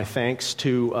Thanks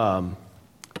to,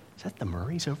 is that the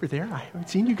Murrays over there? I haven't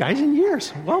seen you guys in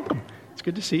years. Welcome. It's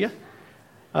good to see you.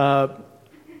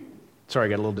 Sorry, I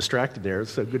got a little distracted there.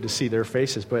 It's so good to see their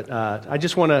faces. But I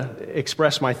just want to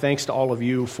express my thanks to all of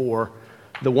you for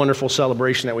the wonderful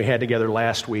celebration that we had together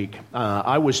last week.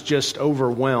 I was just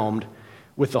overwhelmed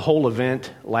with the whole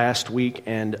event last week,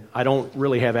 and I don't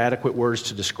really have adequate words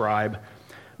to describe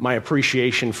my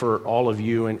appreciation for all of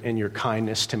you and your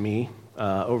kindness to me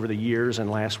over the years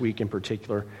and last week in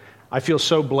particular. I feel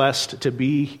so blessed to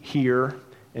be here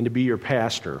and to be your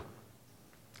pastor.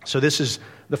 So this is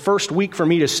the first week for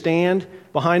me to stand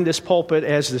behind this pulpit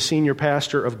as the senior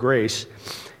pastor of Grace,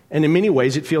 and in many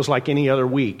ways it feels like any other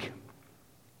week.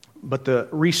 But the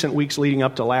recent weeks leading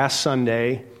up to last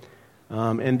Sunday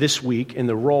and this week in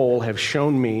the role have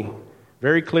shown me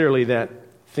very clearly that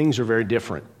things are very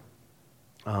different.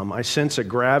 I sense a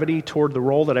gravity toward the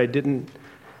role that I didn't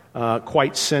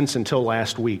quite sense until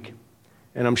last week.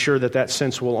 And I'm sure that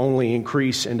sense will only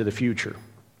increase into the future.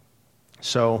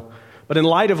 But in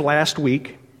light of last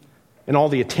week and all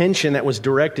the attention that was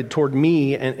directed toward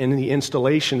me and in the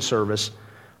installation service,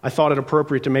 I thought it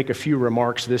appropriate to make a few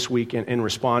remarks this week in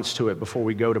response to it before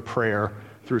we go to prayer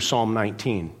through Psalm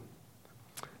 19.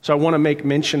 So I want to make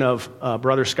mention of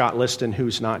Brother Scott Liston,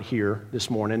 who's not here this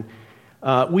morning.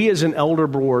 We as an elder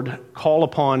board call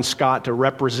upon Scott to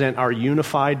represent our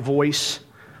unified voice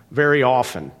very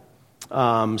often.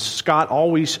 Scott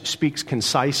always speaks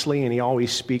concisely, and he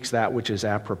always speaks that which is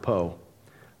apropos.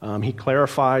 He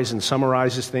clarifies and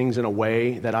summarizes things in a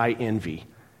way that I envy,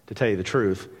 to tell you the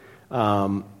truth.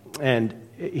 And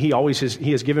he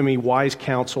has given me wise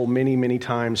counsel many, many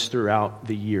times throughout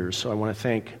the years. So I want to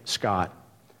thank Scott.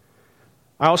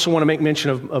 I also want to make mention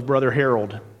of Brother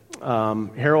Harold.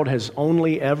 Harold has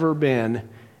only ever been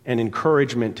an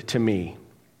encouragement to me.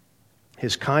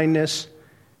 His kindness,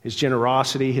 his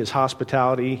generosity, his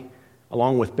hospitality,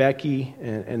 along with Becky,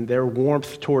 and their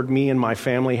warmth toward me and my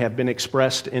family have been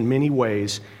expressed in many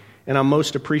ways. And I'm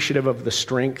most appreciative of the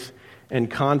strength and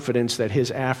confidence that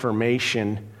his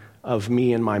affirmation of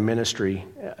me and my ministry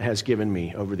has given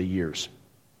me over the years.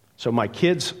 So my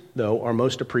kids, though, are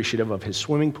most appreciative of his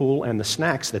swimming pool and the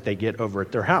snacks that they get over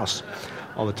at their house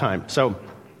all the time. So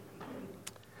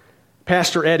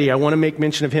Pastor Eddie, I want to make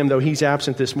mention of him, though he's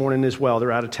absent this morning as well.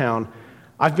 They're out of town.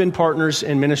 I've been partners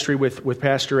in ministry with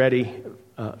Pastor Eddie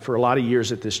for a lot of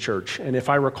years at this church. And if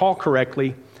I recall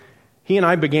correctly, he and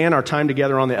I began our time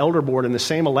together on the elder board in the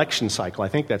same election cycle. I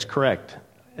think that's correct.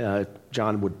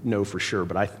 John would know for sure,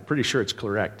 but I'm pretty sure it's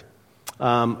correct.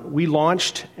 We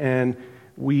launched, and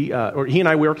he and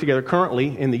I work together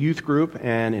currently in the youth group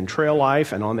and in Trail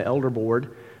Life and on the elder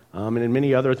board and in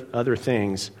many other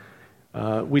things.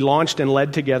 We launched and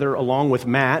led together along with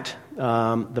Matt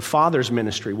the Father's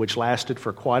Ministry, which lasted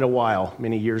for quite a while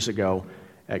many years ago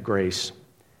at Grace.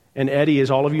 And Eddie, as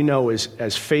all of you know, is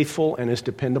as faithful and as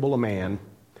dependable a man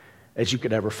as you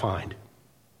could ever find.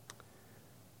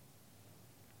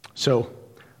 So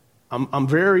I'm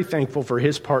very thankful for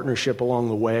his partnership along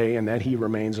the way and that he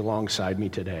remains alongside me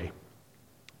today.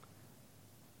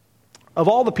 Of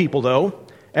all the people, though,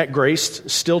 at Grace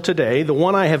still today, the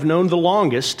one I have known the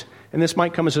longest, and this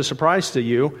might come as a surprise to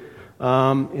you,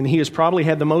 and he has probably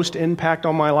had the most impact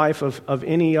on my life of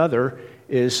any other,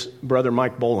 is Brother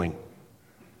Mike Bowling.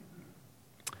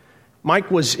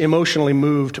 Mike was emotionally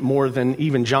moved more than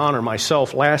even John or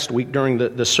myself last week during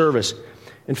the service.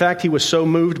 In fact, he was so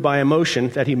moved by emotion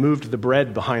that he moved the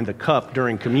bread behind the cup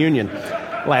during communion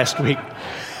last week.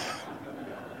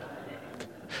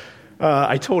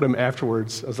 I told him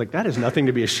afterwards, I was like, that is nothing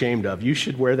to be ashamed of. You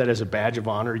should wear that as a badge of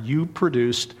honor. You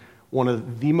produced one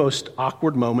of the most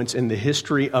awkward moments in the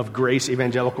history of Grace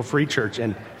Evangelical Free Church,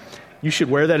 and you should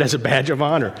wear that as a badge of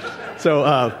honor.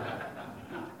 So,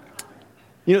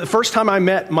 the first time I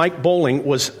met Mike Bowling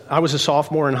I was a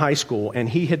sophomore in high school, and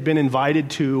he had been invited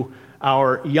to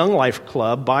our Young Life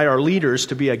Club by our leaders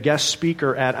to be a guest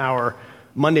speaker at our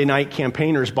Monday night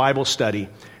campaigners Bible study,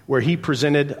 where he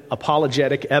presented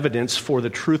apologetic evidence for the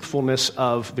truthfulness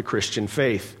of the Christian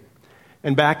faith.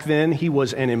 And back then, he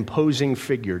was an imposing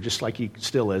figure, just like he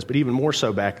still is, but even more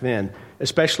so back then,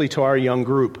 especially to our young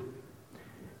group.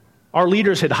 Our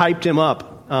leaders had hyped him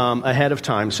up ahead of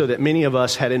time so that many of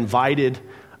us had invited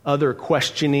other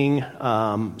questioning,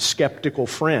 skeptical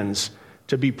friends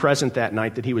to be present that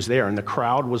night that he was there, and the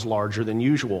crowd was larger than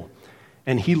usual.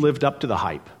 And he lived up to the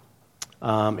hype.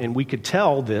 And we could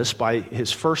tell this by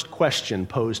his first question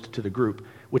posed to the group,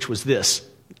 which was this.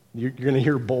 You're going to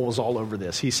hear bowls all over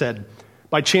this. He said,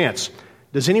 by chance,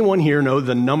 does anyone here know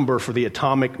the number for the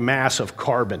atomic mass of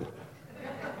carbon?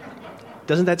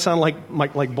 Doesn't that sound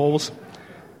like bowls?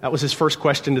 That was his first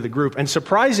question to the group. And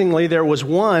surprisingly, there was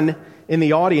one in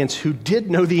the audience who did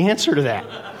know the answer to that.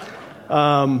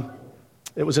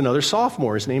 It was another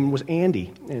sophomore. His name was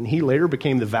Andy, and he later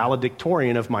became the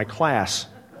valedictorian of my class.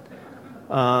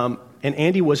 And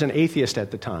Andy was an atheist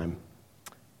at the time.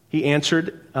 He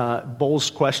answered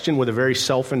Bowles' question with a very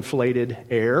self-inflated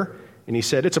air, and he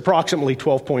said, it's approximately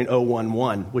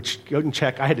 12.011, which go and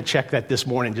check. I had to check that this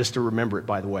morning just to remember it,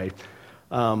 by the way.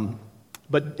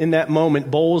 But in that moment,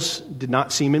 Bowles did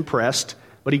not seem impressed,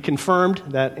 but he confirmed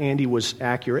that Andy was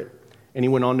accurate, and he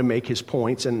went on to make his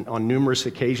points, and on numerous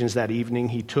occasions that evening,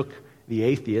 he took the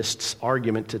atheist's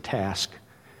argument to task,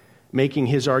 making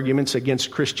his arguments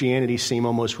against Christianity seem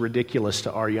almost ridiculous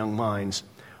to our young minds,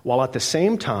 while at the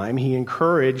same time, he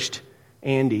encouraged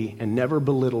Andy and never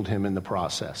belittled him in the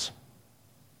process.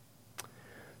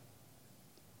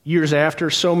 Years after,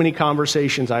 so many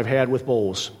conversations I've had with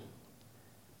Bowles,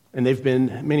 and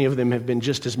many of them have been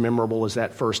just as memorable as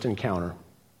that first encounter.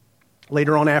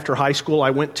 Later on after high school, I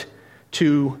went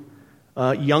to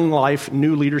Young Life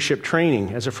New Leadership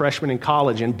Training as a freshman in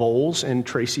college, and Bowles and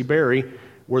Tracy Berry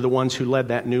were the ones who led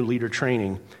that new leader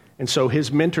training. And so his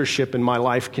mentorship in my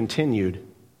life continued.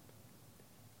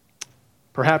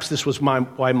 Perhaps this was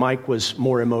why Mike was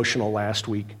more emotional last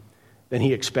week than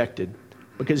he expected,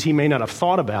 because he may not have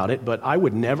thought about it, but I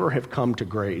would never have come to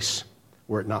Grace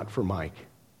were it not for Mike.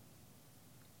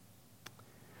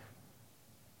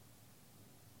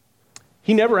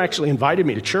 He never actually invited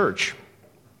me to church,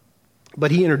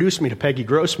 but he introduced me to Peggy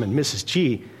Grossman, Mrs.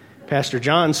 G, Pastor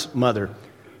John's mother.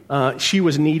 She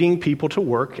was needing people to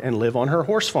work and live on her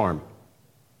horse farm.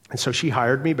 And so she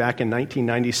hired me back in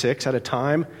 1996 at a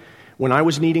time when I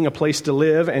was needing a place to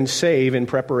live and save in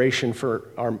preparation for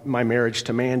my marriage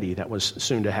to Mandy that was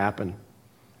soon to happen.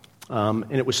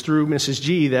 And it was through Mrs.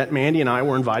 G that Mandy and I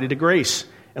were invited to Grace,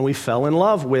 and we fell in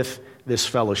love with this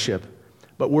fellowship.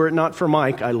 But were it not for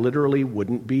Mike, I literally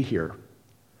wouldn't be here.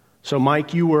 So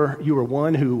Mike, you were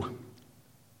one who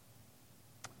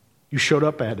you showed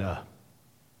up at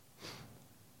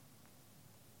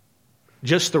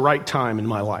just the right time in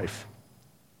my life.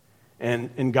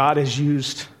 And God has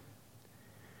used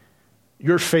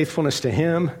your faithfulness to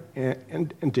him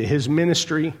and to his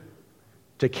ministry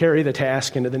to carry the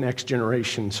task into the next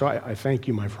generation. So I thank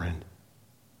you, my friend.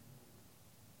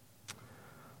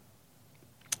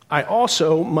 I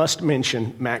also must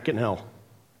mention Matt Gannell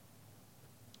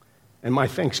and my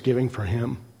thanksgiving for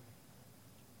him.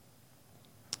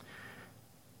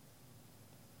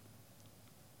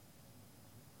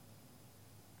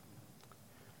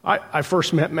 I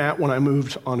first met Matt when I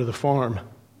moved onto the farm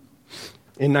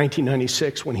in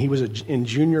 1996 when he was in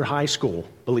junior high school,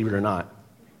 believe it or not.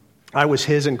 I was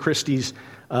his and Christy's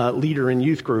leader in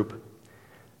youth group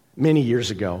many years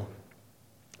ago.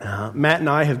 Matt and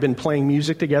I have been playing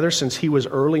music together since he was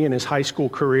early in his high school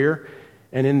career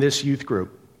and in this youth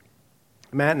group.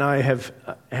 Matt and I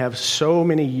have so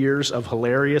many years of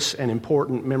hilarious and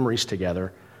important memories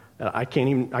together that I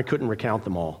couldn't recount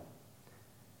them all.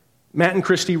 Matt and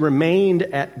Christy remained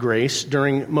at Grace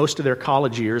during most of their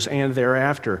college years and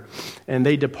thereafter, and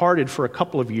they departed for a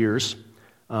couple of years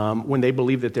when they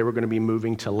believed that they were going to be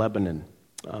moving to Lebanon.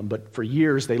 But for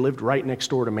years, they lived right next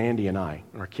door to Mandy and I.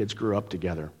 Our kids grew up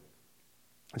together.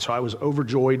 And so I was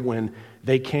overjoyed when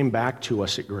they came back to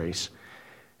us at Grace.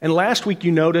 And last week,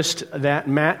 you noticed that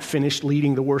Matt finished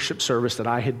leading the worship service that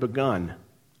I had begun.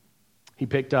 He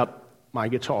picked up my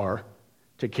guitar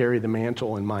to carry the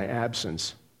mantle in my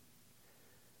absence.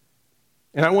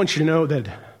 And I want you to know that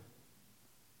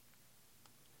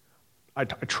I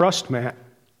trust Matt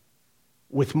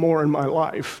with more in my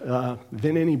life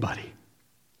than anybody,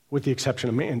 with the exception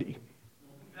of Mandy.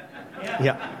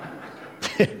 Yeah.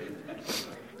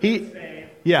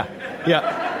 Yeah.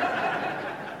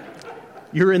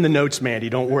 You're in the notes, Mandy.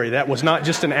 Don't worry. That was not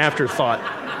just an afterthought.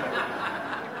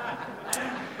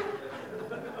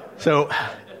 So,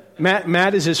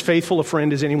 Matt is as faithful a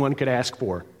friend as anyone could ask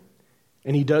for.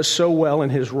 And he does so well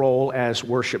in his role as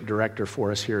worship director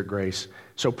for us here at Grace.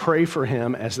 So pray for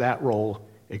him as that role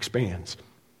expands.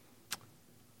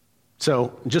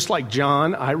 So just like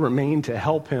John, I remain to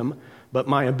help him, but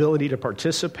my ability to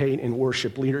participate in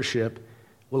worship leadership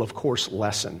will, of course,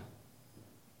 lessen.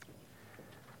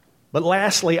 But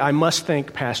lastly, I must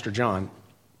thank Pastor John.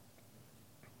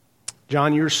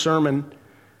 John, your sermon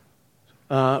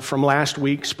from last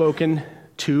week, spoken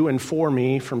to and for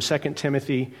me from 2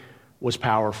 Timothy, was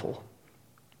powerful,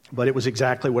 but it was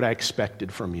exactly what I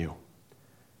expected from you,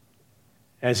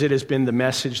 as it has been the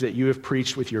message that you have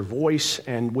preached with your voice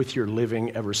and with your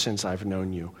living ever since I've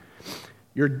known you.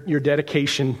 Your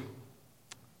dedication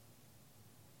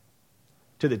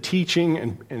to the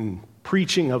teaching and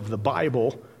preaching of the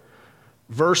Bible,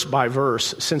 verse by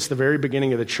verse, since the very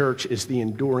beginning of the church, is the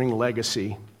enduring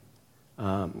legacy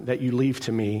that you leave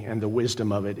to me, and the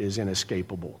wisdom of it is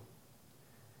inescapable.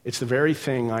 It's the very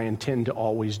thing I intend to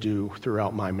always do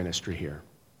throughout my ministry here.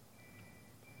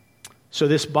 So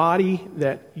this body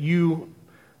that you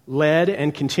led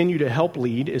and continue to help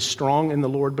lead is strong in the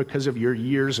Lord because of your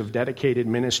years of dedicated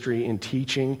ministry in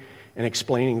teaching and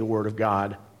explaining the Word of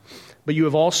God. But you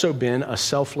have also been a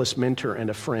selfless mentor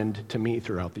and a friend to me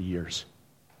throughout the years.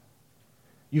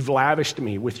 You've lavished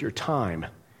me with your time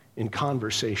in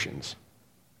conversations,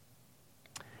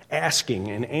 asking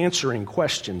and answering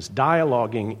questions,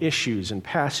 dialoguing issues and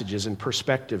passages and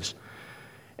perspectives.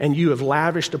 And you have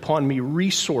lavished upon me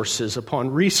resources upon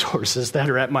resources that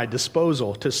are at my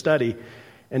disposal to study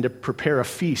and to prepare a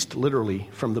feast, literally,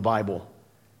 from the Bible,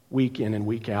 week in and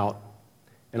week out.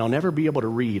 And I'll never be able to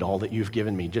read all that you've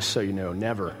given me, just so you know,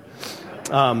 never.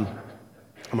 I'm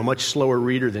a much slower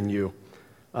reader than you.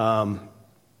 But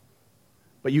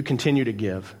you continue to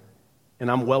give,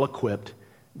 and I'm well equipped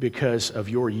because of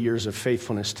your years of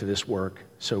faithfulness to this work.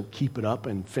 So keep it up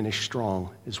and finish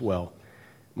strong as well.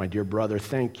 My dear brother,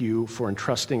 thank you for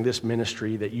entrusting this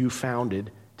ministry that you founded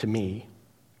to me.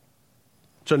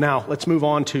 So now, let's move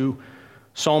on to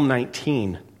Psalm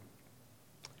 19.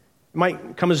 It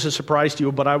might come as a surprise to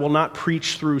you, but I will not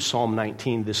preach through Psalm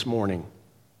 19 this morning.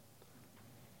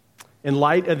 In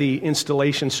light of the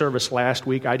installation service last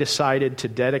week, I decided to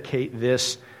dedicate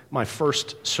this, my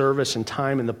first service and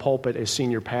time in the pulpit as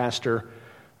senior pastor,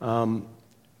 to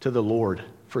the Lord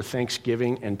for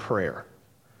thanksgiving and prayer.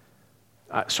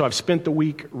 So I've spent the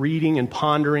week reading and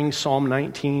pondering Psalm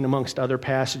 19 amongst other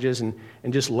passages and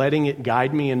just letting it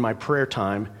guide me in my prayer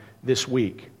time this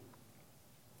week.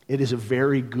 It is a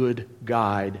very good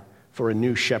guide for a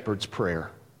new shepherd's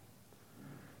prayer.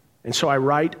 And so I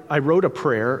wrote a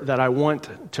prayer that I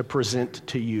want to present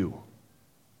to you.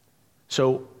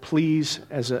 So please,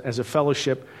 as a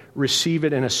fellowship, receive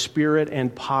it in a spirit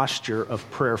and posture of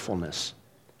prayerfulness.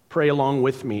 Pray along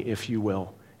with me, if you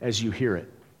will, as you hear it.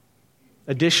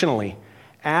 Additionally,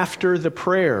 after the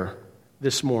prayer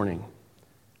this morning,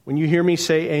 when you hear me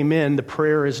say amen, the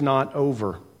prayer is not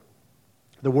over.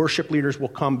 The worship leaders will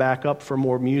come back up for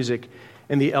more music,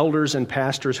 and the elders and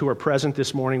pastors who are present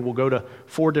this morning will go to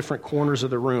 4 different corners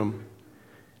of the room.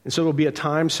 And so there will be a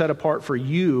time set apart for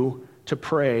you to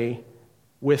pray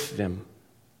with them.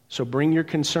 So bring your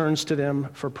concerns to them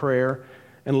for prayer,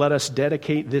 and let us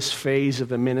dedicate this phase of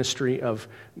the ministry of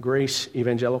Grace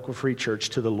Evangelical Free Church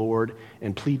to the Lord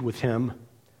and plead with Him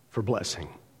for blessing.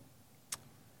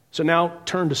 So now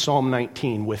turn to Psalm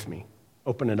 19 with me.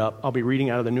 Open it up. I'll be reading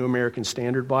out of the New American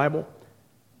Standard Bible.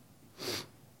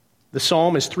 The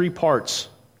psalm is 3 parts.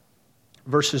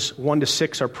 Verses 1 to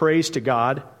 6 are praise to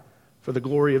God for the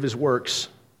glory of His works.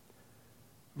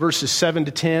 Verses 7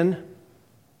 to 10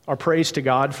 are praise to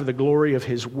God for the glory of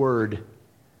His word.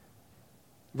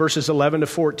 Verses 11 to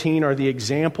 14 are the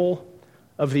example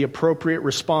of the appropriate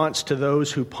response to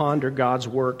those who ponder God's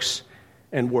works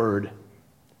and word,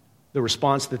 the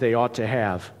response that they ought to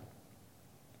have.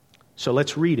 So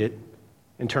let's read it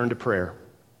and turn to prayer.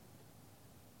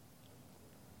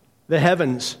 The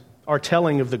heavens are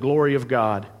telling of the glory of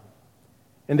God,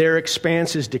 and their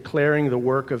expanse is declaring the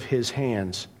work of His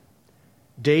hands.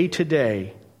 Day to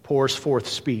day pours forth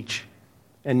speech,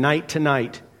 and night to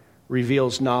night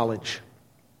reveals knowledge.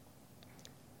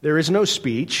 There is no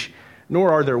speech,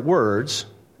 nor are there words.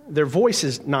 Their voice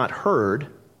is not heard.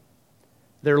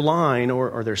 Their line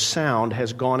or their sound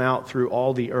has gone out through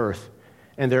all the earth,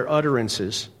 and their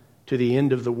utterances to the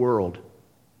end of the world.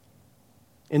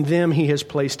 In them He has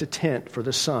placed a tent for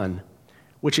the sun,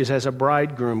 which is as a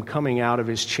bridegroom coming out of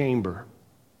his chamber.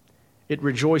 It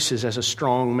rejoices as a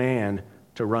strong man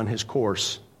to run his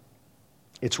course.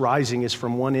 Its rising is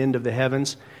from one end of the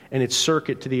heavens, and its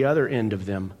circuit to the other end of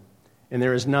them, and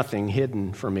there is nothing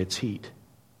hidden from its heat.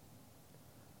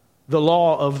 The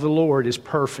law of the Lord is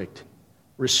perfect,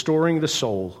 restoring the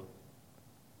soul.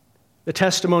 The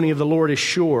testimony of the Lord is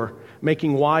sure,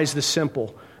 making wise the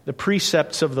simple. The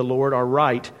precepts of the Lord are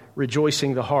right,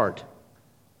 rejoicing the heart.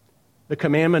 The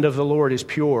commandment of the Lord is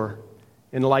pure,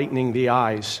 enlightening the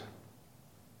eyes.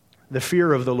 The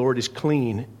fear of the Lord is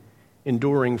clean,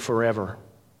 enduring forever.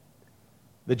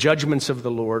 The judgments of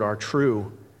the Lord are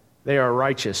true. They are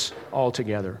righteous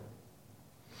altogether.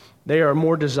 They are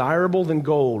more desirable than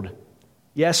gold,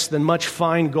 yes, than much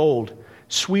fine gold,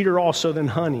 sweeter also than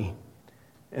honey,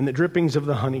 and the drippings of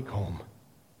the honeycomb.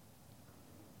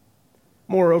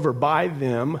 Moreover, by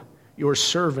them your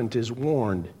servant is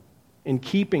warned. In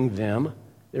keeping them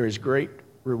there is great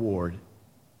reward.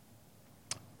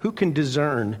 Who can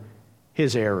discern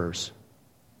his errors?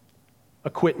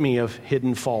 Acquit me of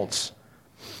hidden faults.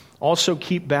 Also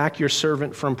keep back your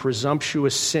servant from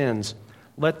presumptuous sins.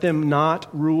 Let them not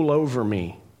rule over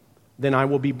me. Then I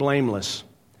will be blameless,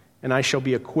 and I shall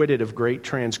be acquitted of great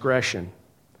transgression.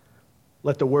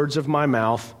 Let the words of my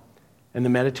mouth and the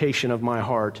meditation of my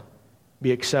heart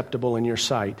be acceptable in your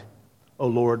sight, O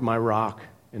Lord, my rock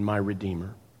and my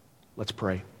redeemer. Let's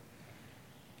pray.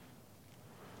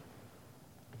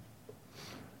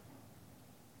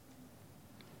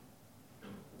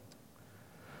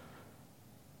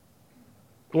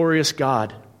 Glorious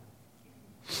God,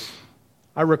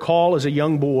 I recall as a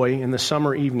young boy in the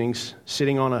summer evenings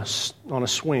sitting on a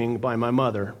swing by my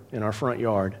mother in our front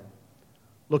yard,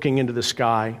 looking into the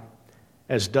sky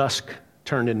as dusk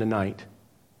turned into night.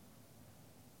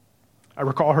 I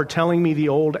recall her telling me the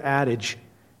old adage,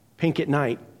 pink at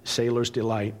night, sailors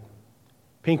delight.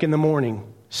 Pink in the morning,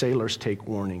 sailors take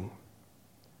warning.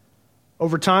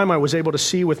 Over time, I was able to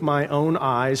see with my own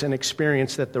eyes and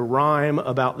experience that the rhyme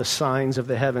about the signs of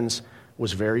the heavens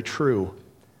was very true.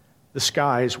 The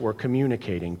skies were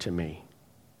communicating to me.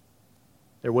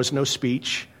 There was no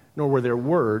speech, nor were there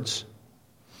words.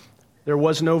 There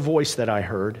was no voice that I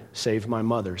heard, save my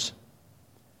mother's.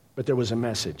 But there was a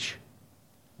message.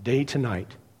 Day to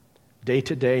night, day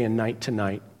to day and night to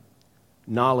night,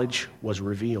 knowledge was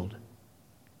revealed.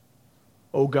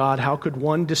 Oh God, how could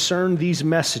one discern these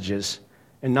messages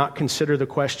and not consider the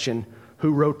question,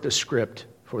 who wrote the script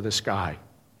for the sky?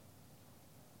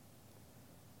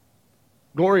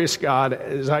 Glorious God,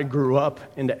 as I grew up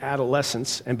into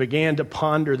adolescence and began to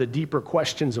ponder the deeper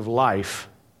questions of life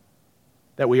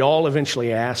that we all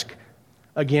eventually ask,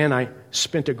 again, I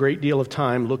spent a great deal of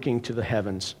time looking to the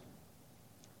heavens.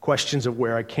 Questions of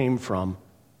where I came from,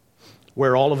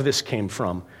 where all of this came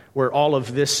from, where all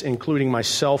of this, including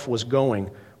myself, was going.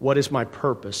 What is my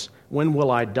purpose? When will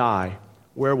I die?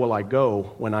 Where will I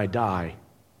go when I die?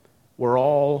 Were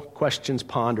all questions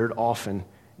pondered often,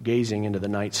 gazing into the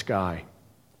night sky.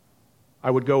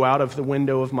 I would go out of the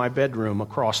window of my bedroom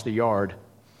across the yard,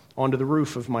 onto the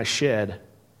roof of my shed,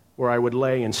 where I would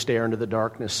lay and stare into the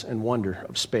darkness and wonder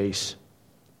of space.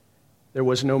 There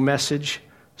was no message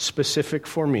specific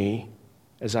for me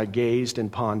as I gazed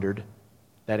and pondered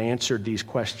that answered these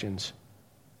questions.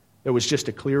 There was just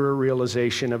a clearer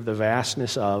realization of the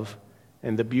vastness of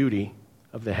and the beauty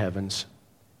of the heavens,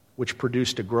 which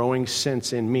produced a growing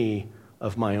sense in me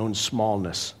of my own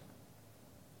smallness.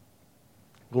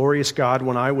 Glorious God,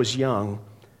 when I was young,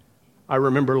 I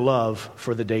remember love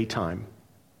for the daytime,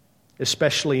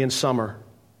 especially in summer.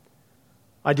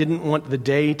 I didn't want the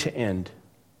day to end.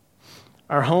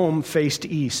 Our home faced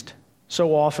east.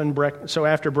 So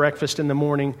after breakfast in the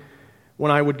morning,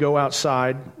 when I would go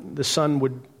outside, the sun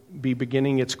would be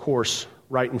beginning its course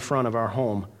right in front of our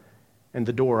home and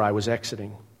the door I was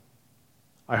exiting.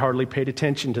 I hardly paid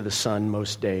attention to the sun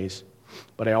most days,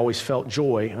 but I always felt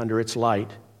joy under its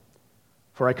light,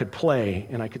 for I could play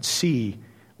and I could see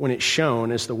when it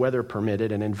shone as the weather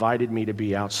permitted and invited me to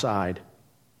be outside.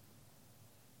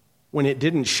 When it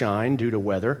didn't shine due to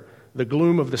weather, the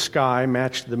gloom of the sky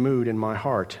matched the mood in my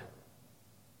heart.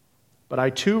 But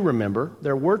I too remember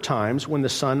there were times when the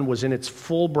sun was in its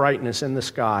full brightness in the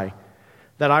sky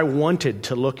that I wanted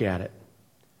to look at it,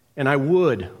 and I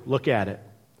would look at it,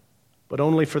 but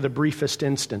only for the briefest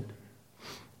instant.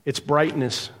 Its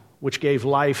brightness, which gave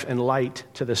life and light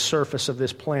to the surface of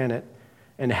this planet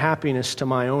and happiness to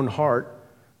my own heart,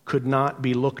 could not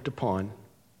be looked upon.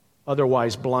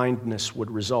 Otherwise, blindness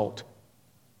would result.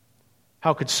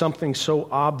 How could something so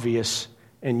obvious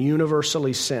and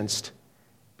universally sensed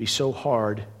be so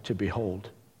hard to behold?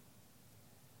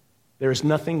 There is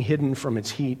nothing hidden from its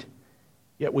heat,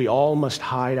 yet we all must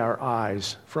hide our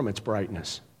eyes from its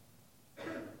brightness.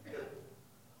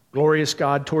 Glorious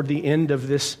God, toward the end of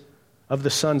the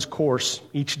sun's course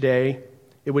each day,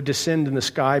 it would descend in the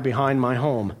sky behind my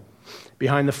home,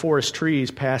 behind the forest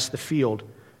trees past the field.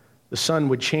 The sun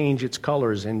would change its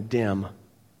colors and dim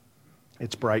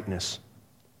its brightness.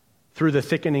 Through the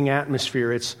thickening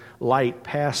atmosphere, its light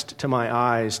passed to my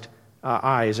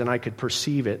eyes, and I could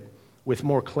perceive it with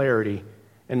more clarity,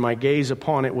 and my gaze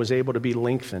upon it was able to be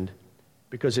lengthened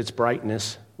because its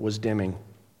brightness was dimming.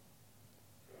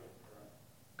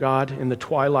 God, in the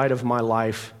twilight of my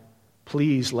life,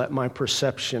 please let my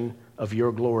perception of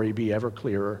your glory be ever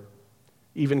clearer,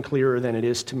 even clearer than it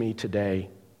is to me today.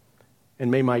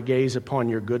 And may my gaze upon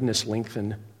your goodness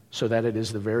lengthen so that it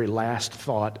is the very last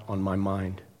thought on my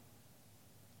mind.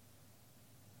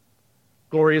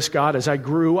 Glorious God, as I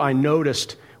grew, I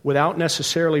noticed, without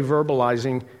necessarily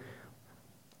verbalizing,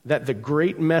 that the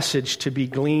great message to be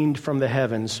gleaned from the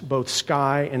heavens, both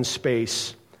sky and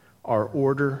space, are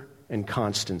order and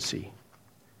constancy.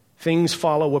 Things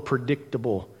follow a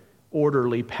predictable,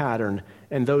 orderly pattern,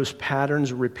 and those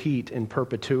patterns repeat in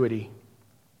perpetuity.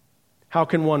 How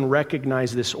can one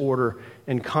recognize this order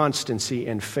and constancy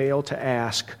and fail to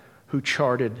ask who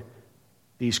charted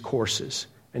these courses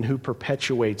and who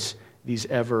perpetuates these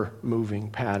ever-moving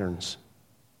patterns?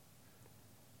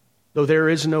 Though there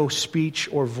is no speech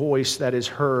or voice that is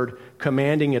heard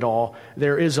commanding it all,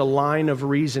 there is a line of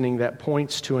reasoning that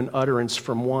points to an utterance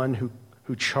from one who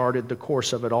charted the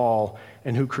course of it all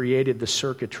and who created the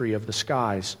circuitry of the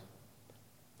skies.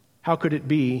 How could it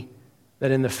be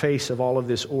that in the face of all of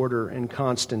this order and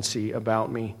constancy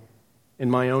about me, in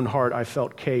my own heart I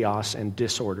felt chaos and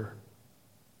disorder?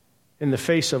 In the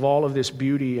face of all of this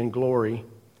beauty and glory,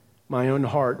 my own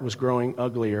heart was growing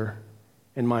uglier,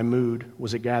 and my mood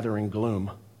was a gathering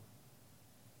gloom.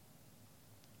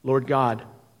 Lord God,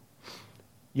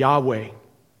 Yahweh,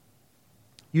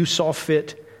 you saw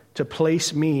fit to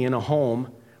place me in a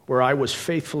home where I was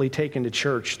faithfully taken to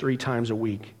church 3 times a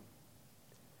week.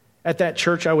 At that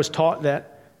church, I was taught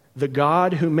that the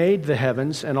God who made the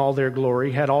heavens and all their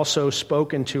glory had also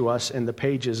spoken to us in the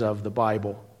pages of the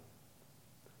Bible.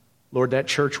 Lord, that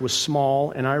church was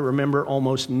small, and I remember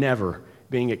almost never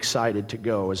being excited to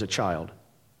go as a child.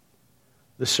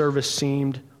 The service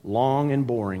seemed long and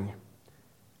boring.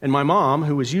 And my mom,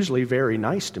 who was usually very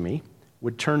nice to me,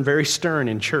 would turn very stern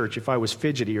in church if I was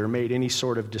fidgety or made any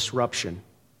sort of disruption.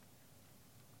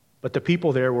 But the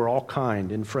people there were all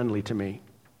kind and friendly to me.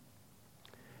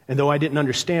 And though I didn't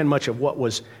understand much of what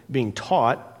was being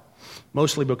taught,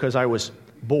 mostly because I was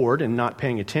bored and not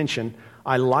paying attention,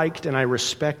 I liked and I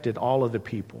respected all of the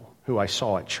people who I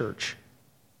saw at church.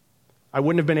 I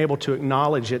wouldn't have been able to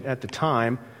acknowledge it at the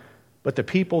time, but the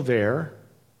people there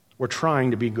were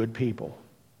trying to be good people.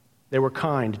 They were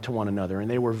kind to one another, and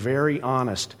they were very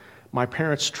honest. My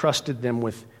parents trusted them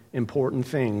with important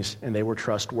things, and they were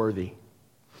trustworthy.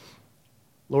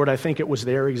 Lord, I think it was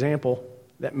their example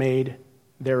that made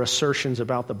their assertions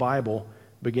about the Bible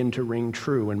begin to ring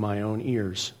true in my own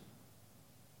ears.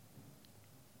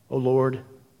 O Lord,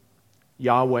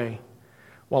 Yahweh,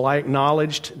 while I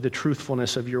acknowledged the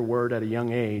truthfulness of your word at a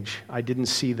young age, I didn't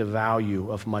see the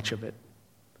value of much of it.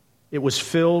 It was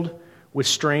filled with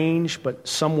strange but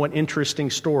somewhat interesting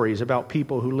stories about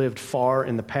people who lived far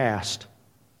in the past.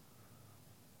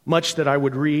 Much that I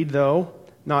would read, though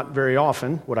not very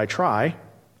often would I try,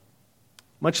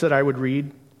 much that I would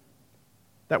read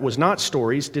that was not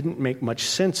stories didn't make much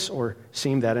sense or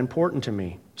seem that important to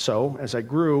me. So, as I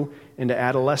grew into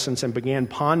adolescence and began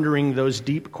pondering those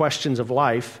deep questions of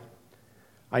life,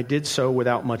 I did so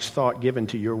without much thought given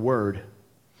to your word,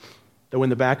 though in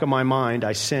the back of my mind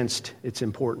I sensed its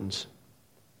importance.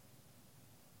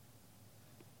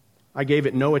 I gave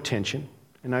it no attention,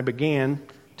 and I began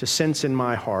to sense in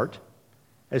my heart,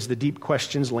 as the deep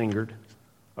questions lingered,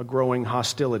 a growing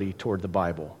hostility toward the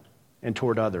Bible and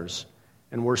toward others,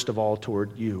 and worst of all,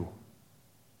 toward you.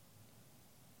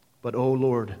 But, O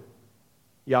Lord,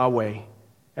 Yahweh,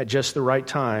 at just the right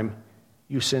time,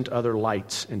 you sent other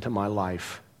lights into my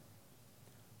life.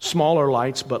 Smaller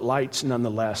lights, but lights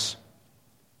nonetheless.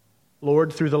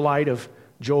 Lord, through the light of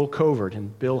Joel Covert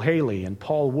and Bill Haley and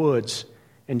Paul Woods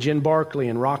and Jen Barkley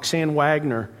and Roxanne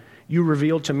Wagner, you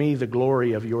revealed to me the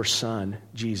glory of your Son,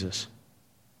 Jesus.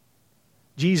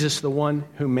 Jesus, the one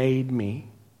who made me,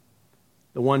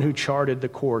 the one who charted the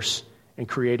course and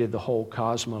created the whole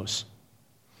cosmos,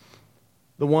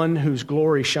 the one whose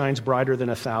glory shines brighter than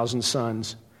 1,000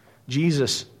 suns.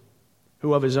 Jesus,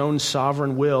 who of his own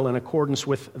sovereign will, in accordance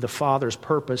with the Father's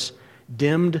purpose,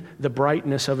 dimmed the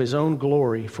brightness of his own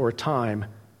glory for a time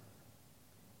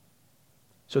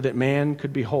so that man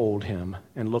could behold him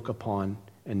and look upon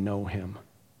and know him.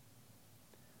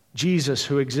 Jesus,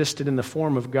 who existed in the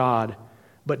form of God,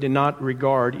 but did not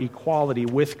regard equality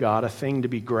with God a thing to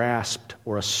be grasped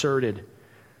or asserted.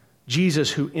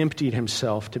 Jesus, who emptied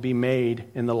himself to be made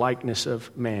in the likeness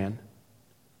of man.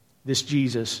 This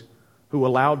Jesus, who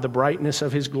allowed the brightness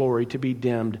of his glory to be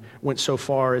dimmed, went so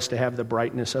far as to have the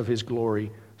brightness of his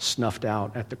glory snuffed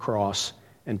out at the cross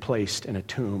and placed in a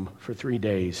tomb for 3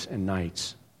 days and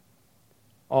nights.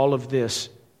 All of this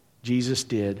Jesus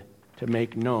did to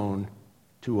make known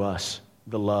to us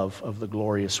the love of the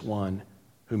glorious one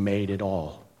who made it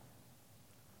all.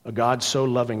 A God so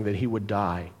loving that he would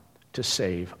die to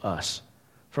save us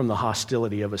from the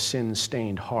hostility of a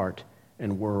sin-stained heart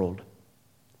and world,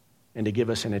 and to give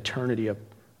us an eternity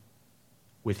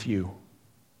with you,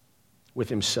 with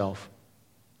himself.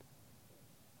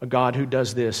 A God who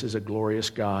does this is a glorious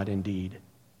God indeed.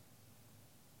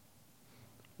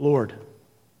 Lord,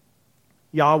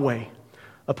 Yahweh,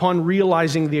 upon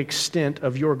realizing the extent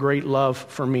of your great love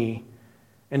for me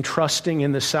and trusting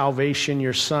in the salvation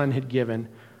your Son had given,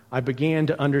 I began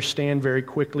to understand very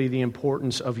quickly the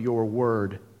importance of your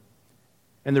word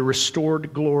and the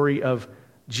restored glory of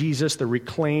Jesus, the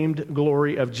reclaimed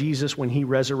glory of Jesus when he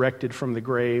resurrected from the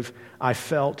grave. I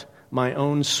felt my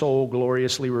own soul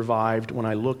gloriously revived when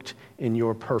I looked in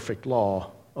your perfect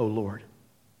law, O Lord.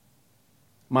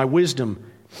 My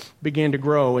wisdom began to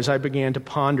grow as I began to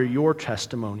ponder your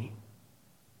testimony.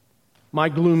 My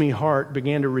gloomy heart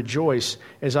began to rejoice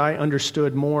as I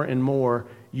understood more and more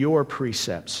your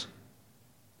precepts.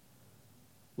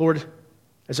 Lord,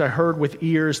 as I heard with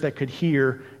ears that could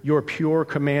hear your pure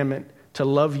commandment to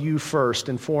love you first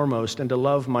and foremost and to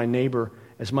love my neighbor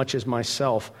as much as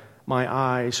myself, my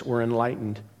eyes were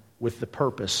enlightened with the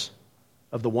purpose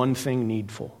of the one thing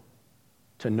needful,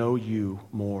 to know you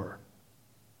more.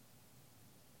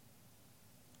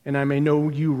 And I may know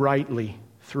you rightly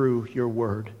through your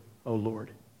word, O Lord.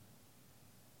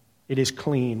 It is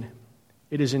clean,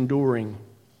 it is enduring,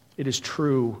 it is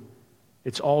true,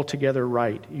 it's altogether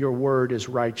right. Your word is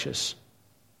righteous.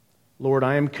 Lord,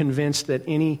 I am convinced that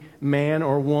any man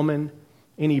or woman,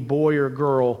 any boy or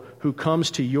girl who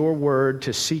comes to your word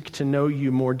to seek to know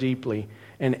you more deeply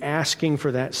and asking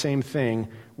for that same thing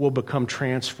will become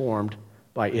transformed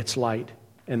by its light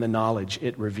and the knowledge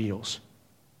it reveals.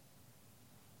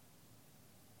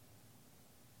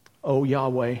 O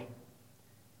Yahweh,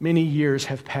 many years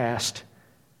have passed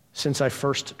since I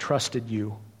first trusted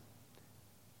you,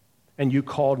 and you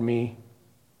called me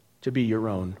to be your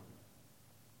own.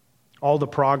 All the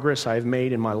progress I have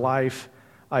made in my life,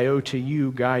 I owe to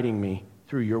you guiding me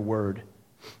through your word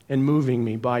and moving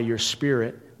me by your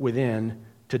Spirit within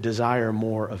to desire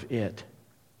more of it.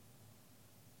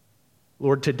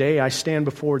 Lord, today I stand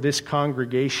before this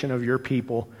congregation of your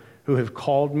people who have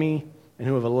called me and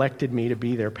who have elected me to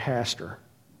be their pastor.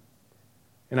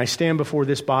 And I stand before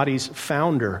this body's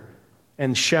founder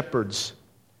and shepherds,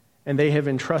 and they have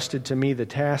entrusted to me the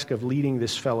task of leading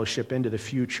this fellowship into the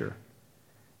future.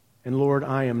 And Lord,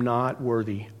 I am not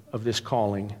worthy of this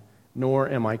calling, nor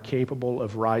am I capable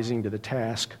of rising to the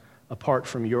task apart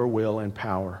from your will and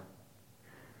power.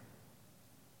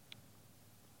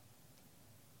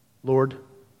 Lord,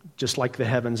 just like the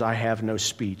heavens, I have no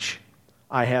speech.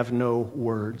 I have no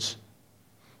words.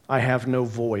 I have no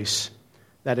voice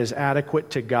that is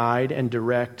adequate to guide and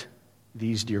direct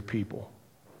these dear people.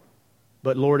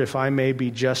 But Lord, if I may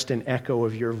be just an echo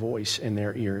of your voice in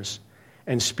their ears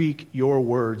and speak your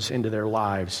words into their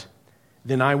lives,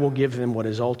 then I will give them what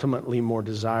is ultimately more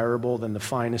desirable than the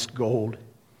finest gold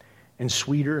and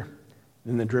sweeter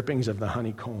than the drippings of the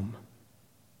honeycomb.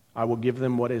 I will give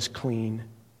them what is clean.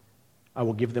 I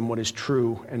will give them what is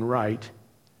true and right.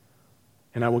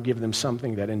 And I will give them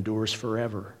something that endures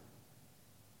forever.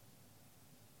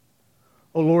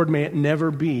 Oh Lord, may it never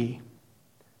be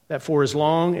that for as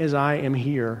long as I am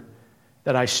here,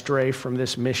 that I stray from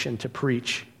this mission to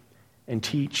preach and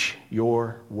teach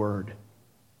your word.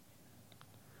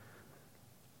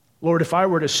 Lord, if I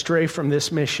were to stray from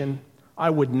this mission, I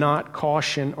would not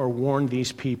caution or warn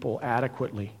these people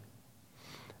adequately.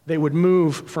 They would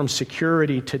move from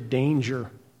security to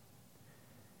danger.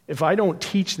 If I don't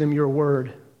teach them your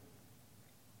word,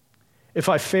 if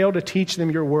I fail to teach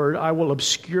them your word, I will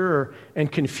obscure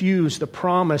and confuse the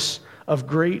promise of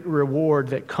great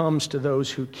reward that comes to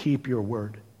those who keep your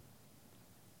word.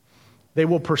 They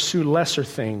will pursue lesser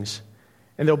things,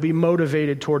 and they'll be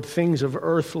motivated toward things of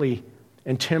earthly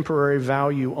and temporary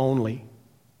value only.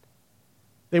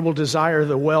 They will desire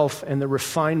the wealth and the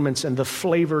refinements and the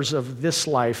flavors of this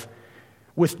life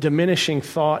with diminishing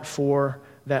thought for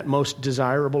that most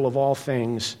desirable of all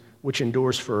things, which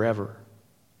endures forever,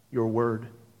 your word.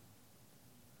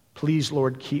 Please,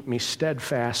 Lord, keep me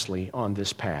steadfastly on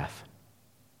this path.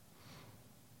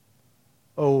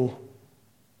 Oh,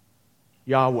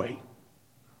 Yahweh,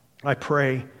 I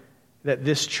pray that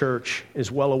this church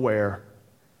is well aware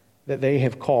that they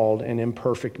have called an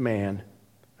imperfect man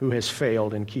who has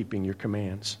failed in keeping your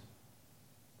commands.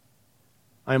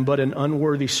 I am but an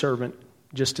unworthy servant,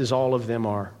 just as all of them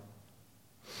are.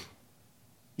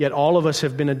 Yet all of us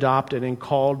have been adopted and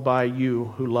called by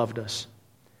you who loved us.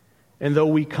 And though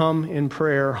we come in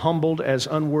prayer, humbled as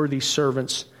unworthy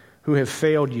servants who have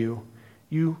failed you,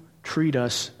 you treat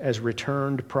us as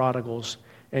returned prodigals,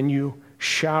 and you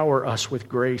shower us with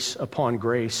grace upon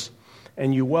grace,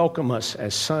 and you welcome us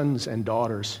as sons and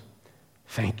daughters.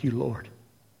 Thank you, Lord.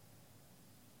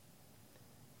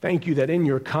 Thank you that in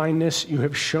your kindness you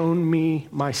have shown me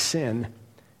my sin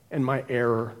and my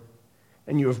error,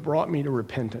 and you have brought me to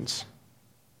repentance.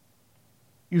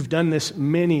 You've done this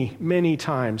many, many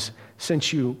times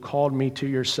since you called me to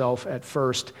yourself at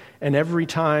first, and every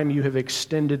time you have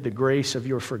extended the grace of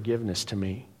your forgiveness to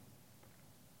me.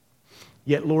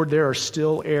 Yet, Lord, there are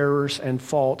still errors and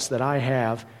faults that I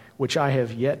have which I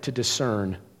have yet to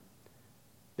discern.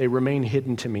 They remain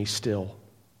hidden to me still.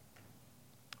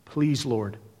 Please,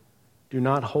 Lord, do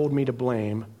not hold me to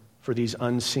blame for these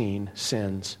unseen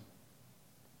sins.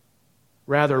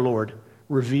 Rather, Lord,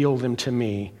 reveal them to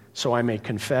me so I may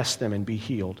confess them and be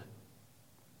healed.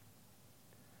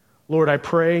 Lord, I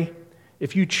pray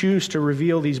if you choose to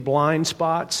reveal these blind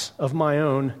spots of my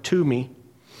own to me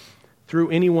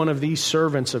through any one of these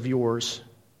servants of yours,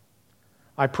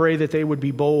 I pray that they would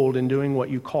be bold in doing what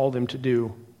you call them to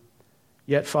do.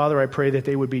 Yet, Father, I pray that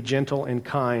they would be gentle and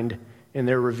kind in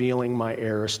their revealing my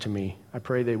errors to me. I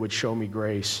pray they would show me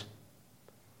grace.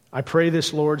 I pray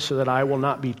this, Lord, so that I will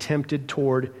not be tempted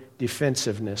toward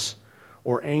defensiveness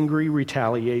or angry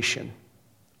retaliation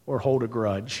or hold a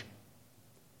grudge.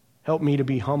 Help me to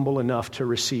be humble enough to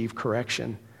receive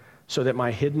correction so that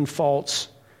my hidden faults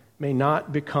may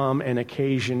not become an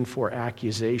occasion for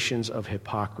accusations of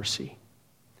hypocrisy,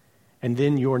 and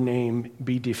then your name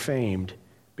be defamed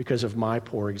because of my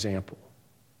poor example.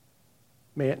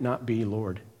 May it not be,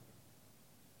 Lord.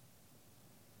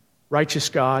 Righteous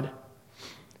God,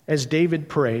 as David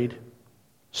prayed,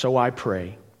 so I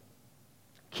pray.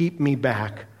 Keep me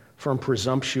back from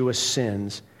presumptuous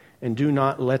sins and do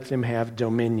not let them have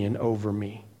dominion over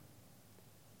me.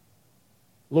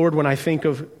 Lord, when I think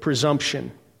of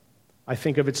presumption, I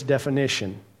think of its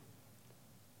definition.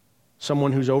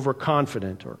 Someone who's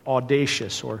overconfident or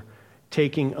audacious or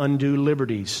taking undue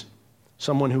liberties.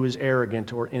 Someone who is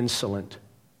arrogant or insolent.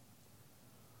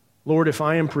 Lord, if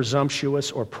I am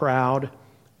presumptuous or proud,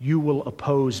 you will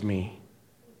oppose me.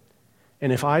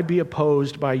 And if I be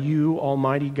opposed by you,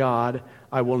 Almighty God,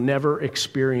 I will never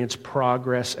experience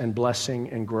progress and blessing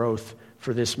and growth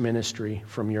for this ministry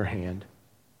from your hand.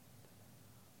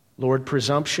 Lord,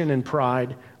 presumption and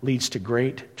pride leads to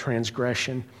great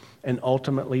transgression and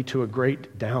ultimately to a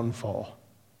great downfall.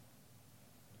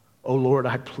 Oh Lord,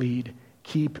 I plead,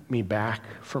 keep me back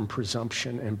from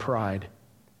presumption and pride.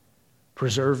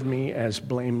 Preserve me as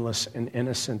blameless and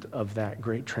innocent of that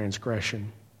great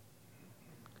transgression.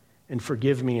 And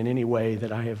forgive me in any way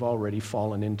that I have already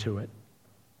fallen into it.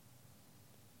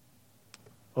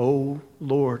 Oh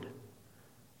Lord,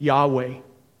 Yahweh,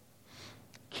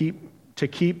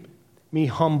 keep me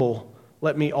humble.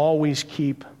 Let me always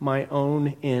keep my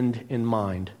own end in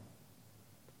mind.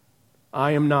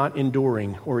 I am not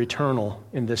enduring or eternal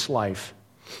in this life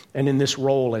and in this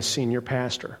role as senior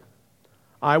pastor.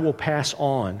 I will pass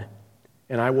on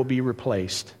and I will be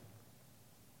replaced.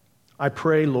 I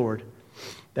pray, Lord,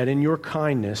 that in your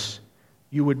kindness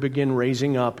you would begin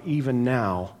raising up even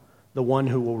now the one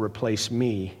who will replace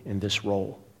me in this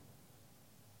role.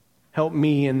 Help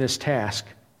me in this task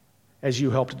as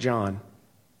you helped John.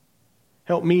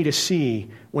 Help me to see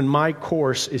when my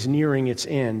course is nearing its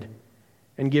end,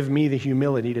 and give me the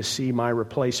humility to see my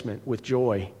replacement with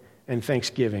joy and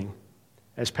thanksgiving,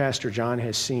 as Pastor John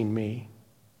has seen me.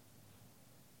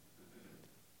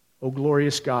 O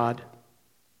glorious God,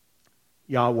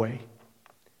 Yahweh,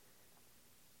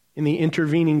 in the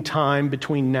intervening time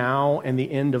between now and the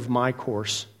end of my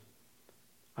course,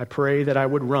 I pray that I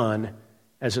would run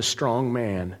as a strong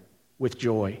man with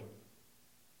joy.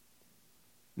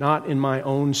 Not in my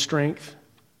own strength,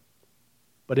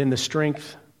 but in the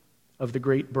strength of the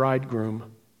great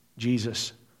bridegroom,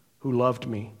 Jesus, who loved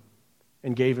me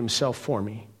and gave himself for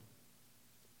me,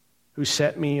 who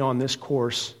set me on this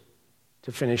course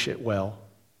to finish it well.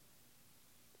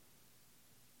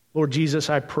 Lord Jesus,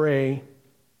 I pray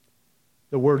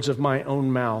the words of my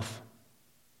own mouth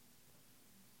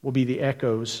will be the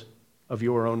echoes of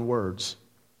your own words.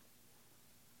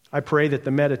 I pray that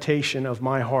the meditation of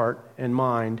my heart and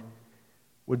mind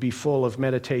would be full of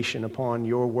meditation upon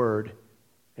your word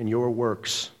and your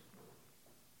works.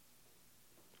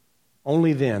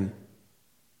 Only then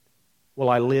will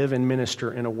I live and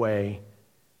minister in a way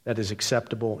that is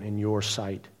acceptable in your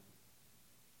sight.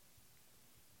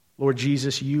 Lord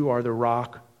Jesus, you are the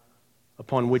rock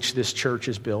upon which this church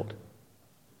is built.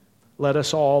 Let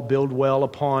us all build well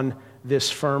upon this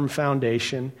firm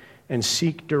foundation and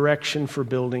seek direction for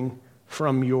building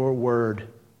from your word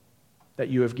that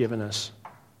you have given us.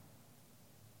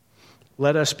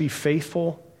 Let us be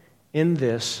faithful in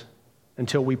this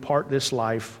until we part this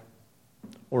life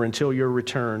or until your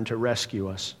return to rescue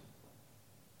us.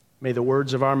 May the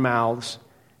words of our mouths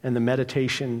and the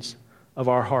meditations of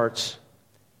our hearts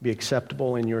be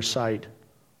acceptable in your sight,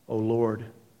 O Lord,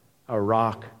 our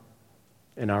rock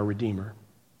and our Redeemer.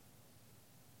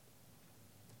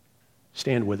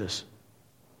 stand with us.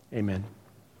 Amen.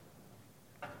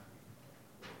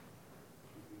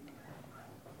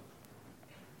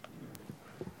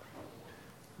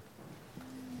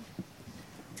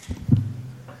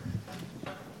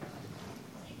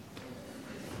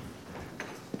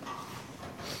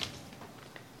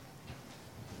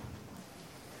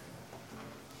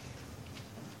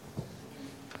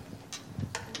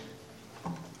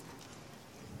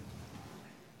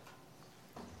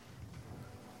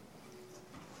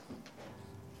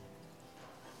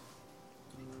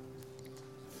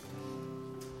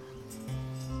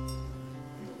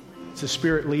 The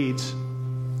Spirit leads,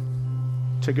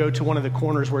 to go to one of the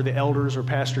corners where the elders or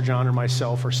Pastor John or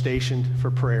myself are stationed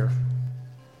for prayer.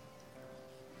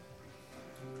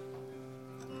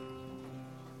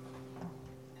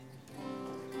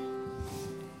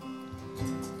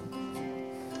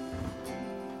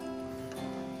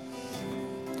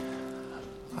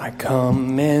 I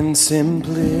come in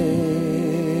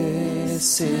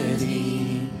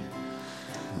simplicity,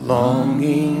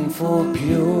 longing for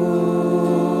purity,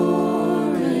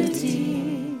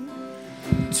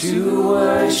 to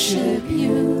worship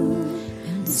you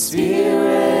in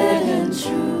spirit and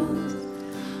truth,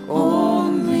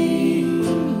 only you.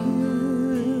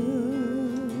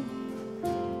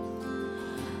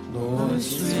 Lord,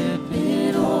 strip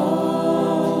it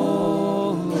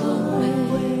all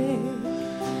away,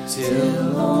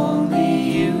 till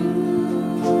only you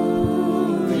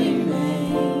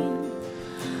remain.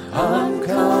 I'm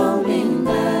coming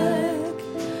back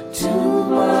to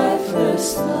my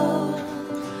first love,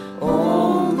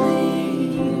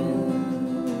 only you.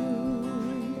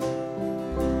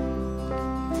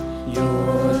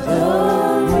 You're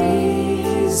the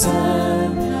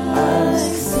reason I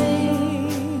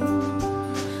sing,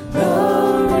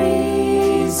 the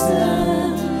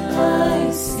reason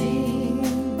I sing.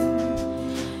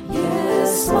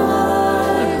 Yes,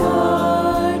 my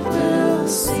heart will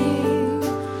sing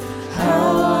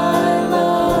how I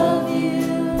love you,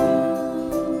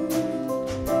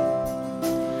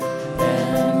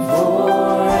 and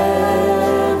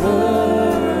forever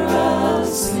I'll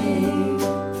sing,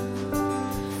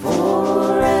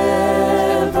 forever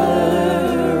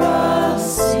I'll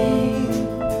sing.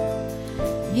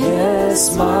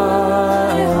 Yes,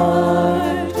 my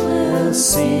heart will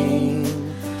sing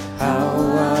how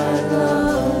I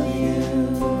love you.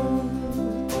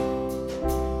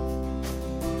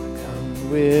 Come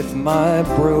with my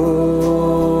broken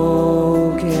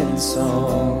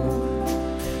song,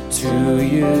 to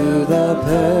you the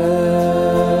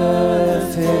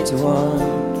perfect one,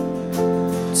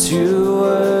 to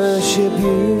worship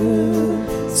you,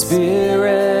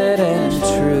 spirit and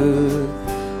truth,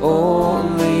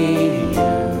 only you.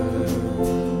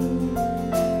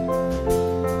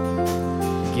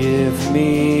 Give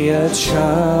me a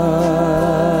child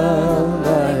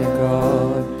like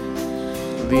God,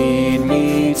 lead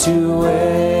me to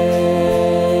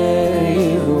where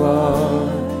you are.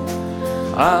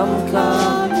 I'm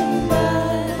coming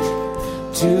back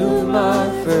to my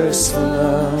first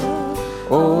love,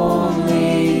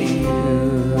 only you.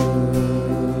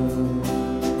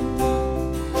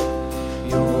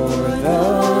 You're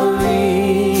the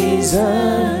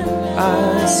reason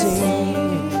I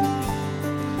sing,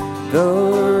 the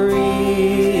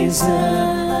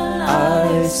reason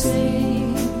I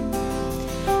sing.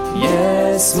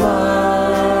 Yes, my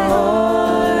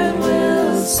heart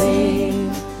will sing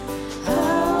how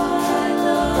I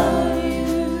love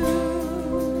you,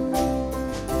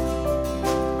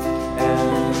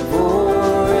 and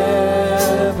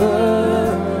forever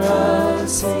I'll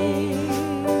sing,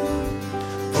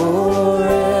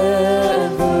 forever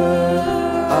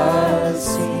I'll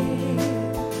sing.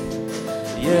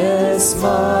 Yes,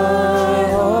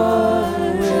 my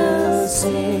heart will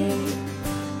sing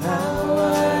how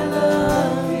I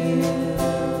love you.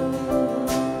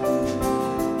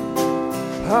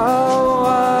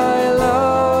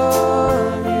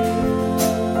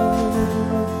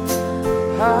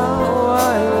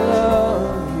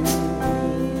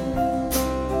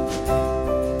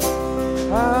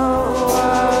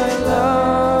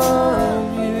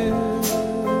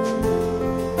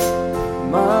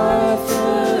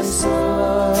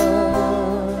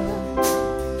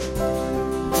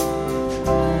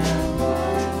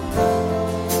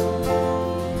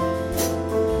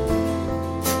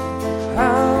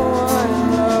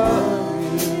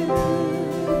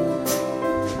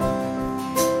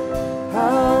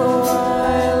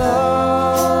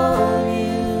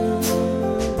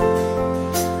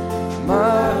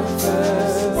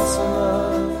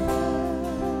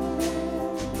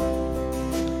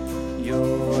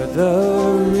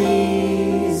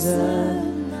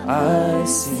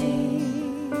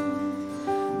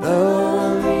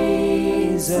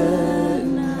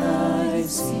 reason I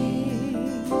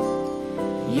sing.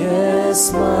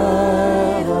 Yes,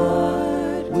 my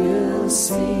heart will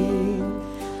sing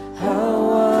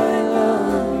how I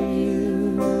love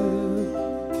you,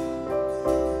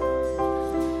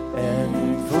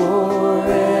 and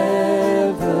forever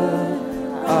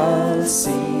I'll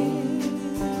sing.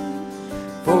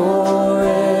 Forever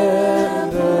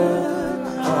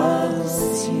I'll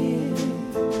sing.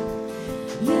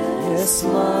 Yes,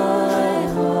 my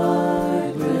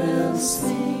heart will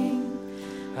sing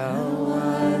how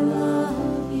I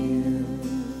love you.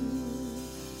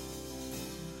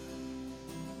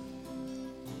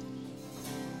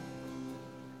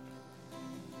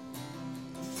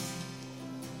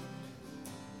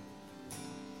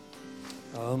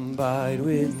 Abide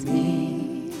with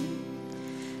me.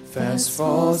 Fast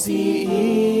falls the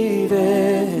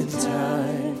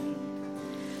eventide.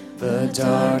 The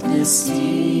darkness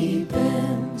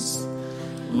deepens.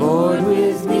 Lord,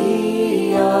 with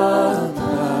me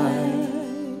abide.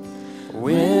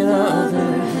 When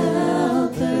other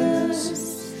helpers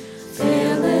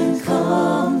fail and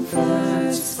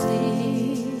comforts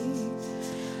thee,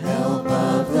 help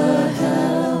of the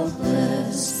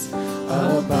helpless,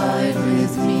 abide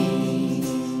with me.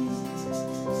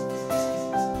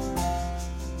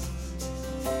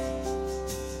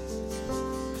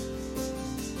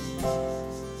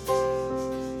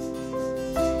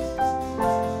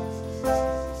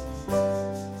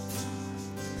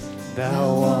 Thou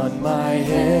on my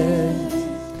head,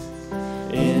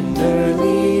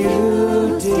 inwardly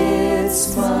you did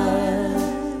smile,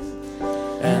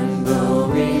 and though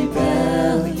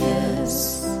rebellious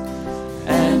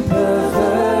and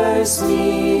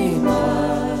perversely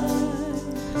mild,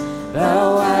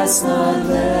 thou hast not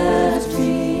left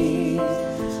me,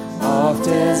 oft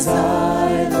as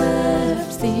I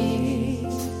left thee,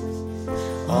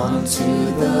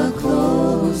 unto the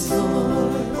close,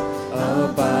 Lord,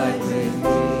 abide with me.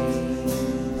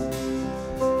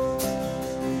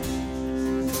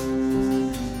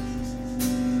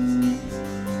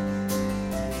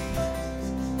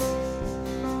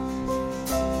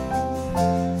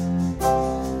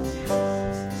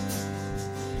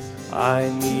 I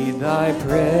need thy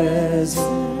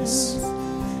presence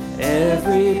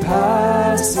every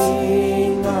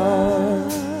passing hour,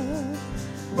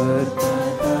 but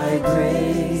by thy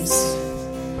grace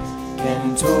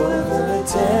can toward the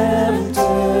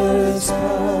tempter's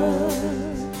heart,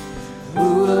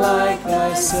 who like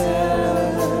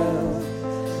thyself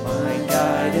my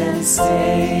guide and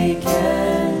stay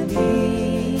can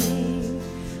be,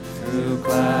 through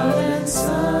cloud and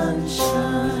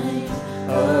sunshine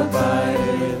abide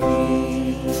with me.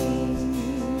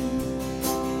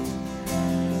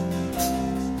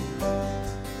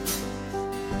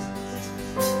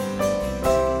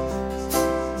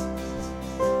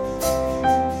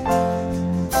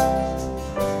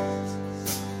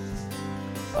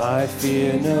 I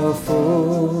fear no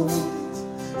foe,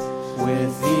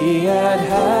 with thee at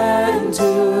hand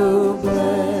to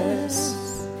bless.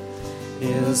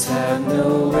 Ills have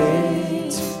no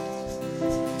weight,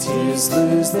 tears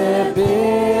lose their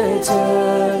bitterness.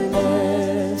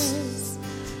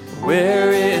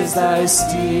 Where is thy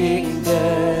sting,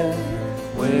 death?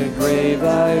 Where grave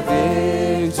thy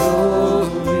victory?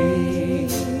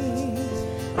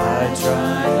 I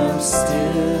triumph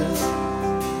still,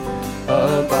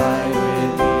 abide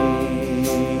with me.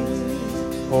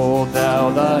 Hold thou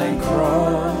thy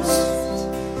cross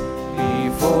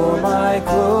before my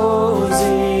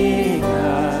closing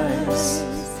eyes,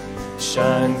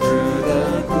 shine through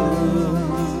the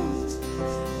gloom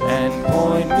and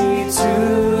point me to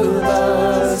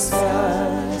the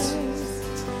skies.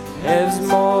 Heaven's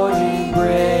morning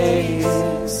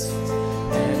breaks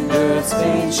and earth's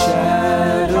faint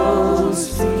shadows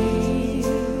flee.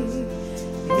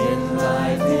 In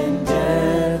life, in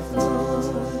death,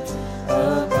 Lord,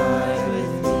 abide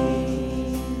with me.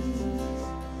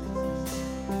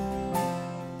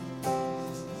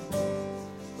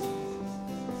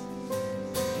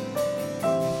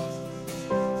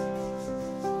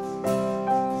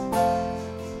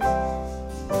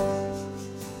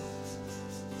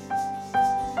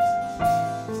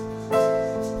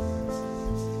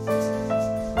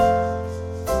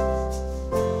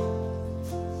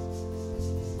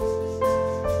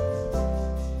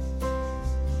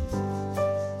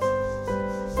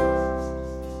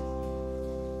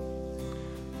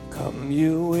 Come,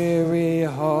 you weary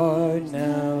heart,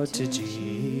 now to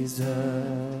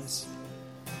Jesus.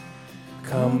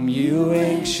 Come, you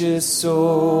anxious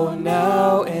soul,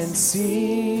 now and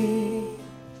see.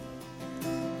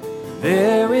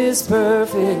 There is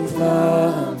perfect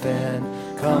love and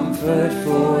comfort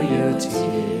for your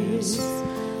tears.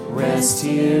 Rest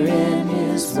here in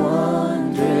His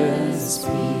wondrous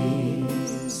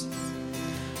peace.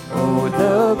 Oh,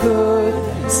 the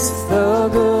goodness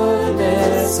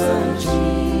of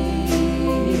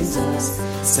Jesus,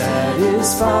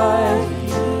 satisfied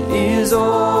is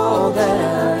all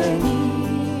that I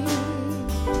need.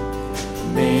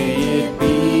 May it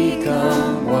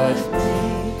become what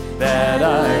may, that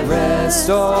I rest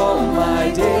all my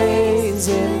days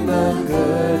in the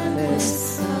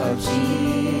goodness of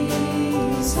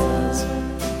Jesus.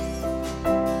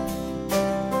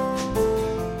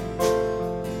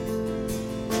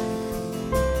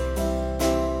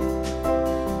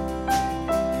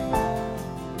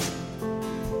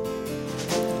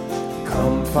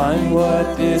 Come find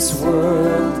what this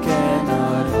world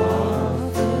cannot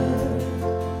offer.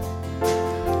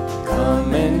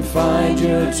 Come and find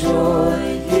your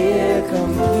joy here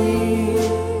complete.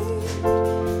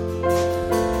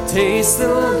 Taste the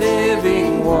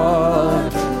living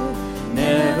water,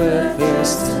 never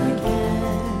thirst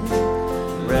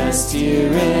again. Rest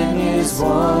here in His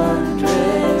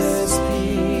wondrous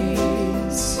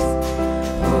peace.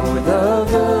 Oh, the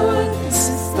goodness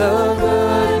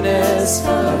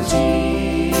of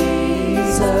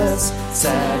Jesus,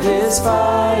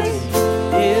 satisfied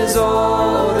is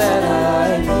all that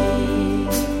I need.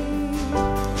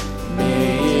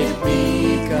 May it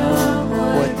become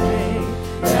what may,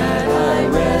 that I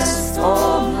rest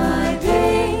all my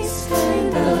days in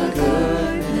the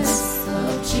goodness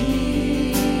of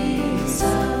Jesus.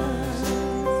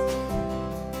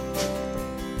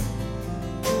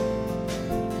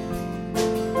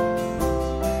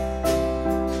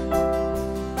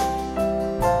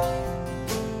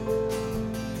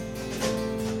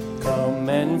 Come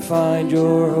and find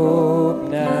your hope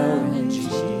now in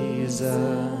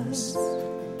Jesus.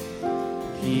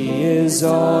 He is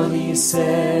all He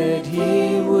said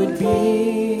He would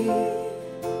be.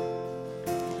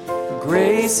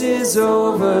 Grace is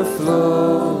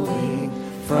overflowing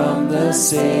from the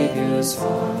Savior's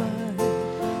heart.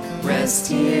 Rest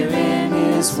here in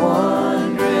His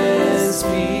wondrous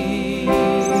peace.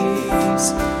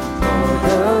 Oh,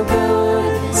 the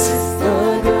goodness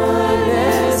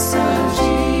of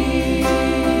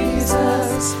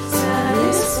Jesus,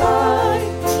 satisfied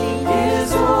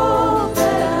is all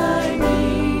that I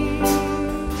need.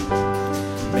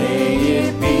 May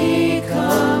it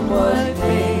become what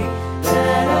may,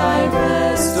 that I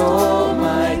rest all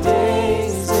my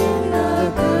days in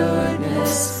the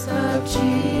goodness of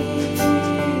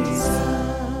Jesus.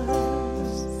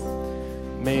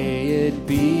 May it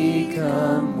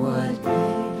become what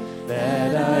may,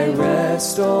 that I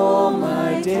rest all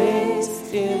my days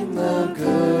in the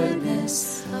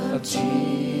goodness of Jesus.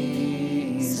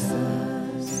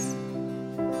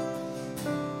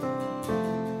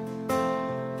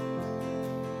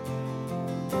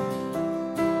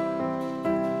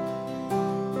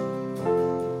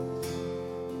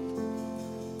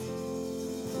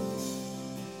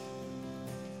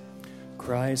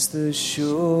 Christ the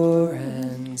sure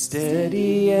and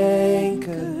steady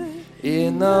anchor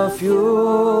in the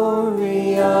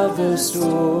fury of the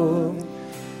storm.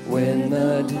 When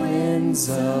the winds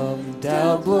of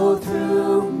doubt blow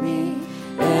through me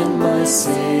and my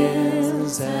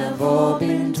sails have all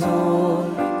been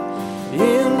torn,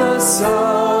 in the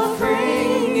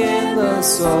suffering, in the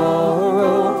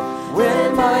sorrow,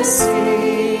 when my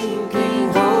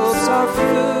sinking hopes are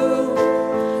few,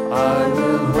 I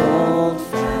will hold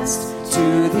fast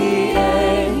to the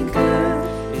anchor,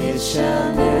 it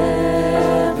shall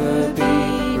never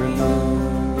be removed.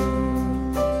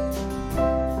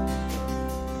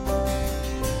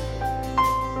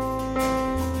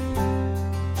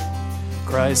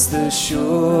 Christ the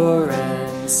sure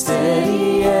and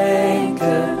steady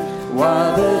anchor,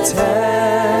 while the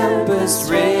tempest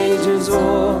rages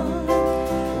o'er,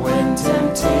 when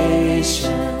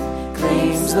temptation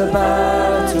claims the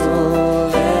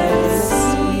battle and it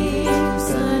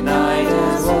seems the night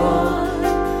is won,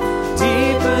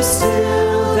 deeper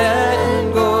still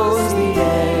than goes the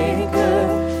anchor,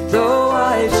 though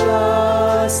I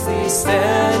justly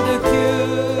stand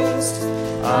accused,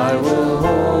 I will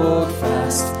hold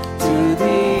fast to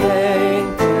the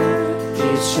anchor,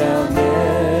 it shall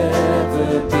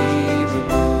never be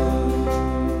removed.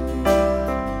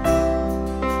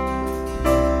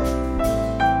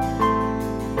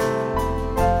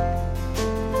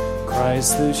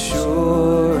 Christ the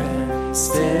sure and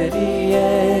steady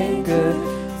anchor,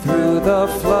 through the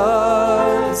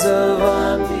floods of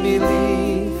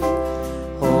unbelief,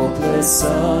 hopeless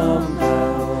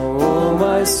somehow, oh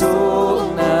my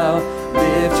soul, now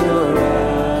lift your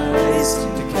eyes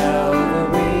to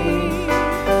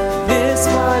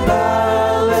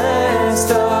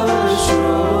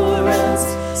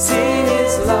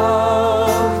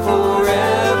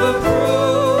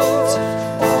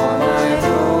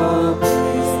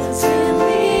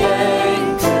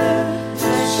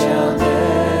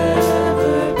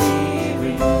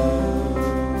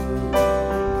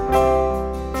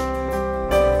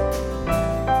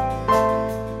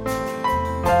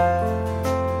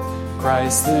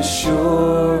Christ the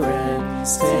sure and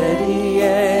steady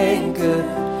anchor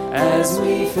as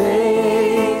we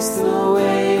face the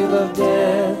wave of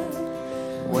death.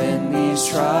 When these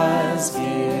trials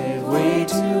give way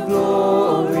to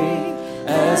glory,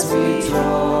 as we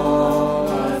draw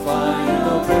our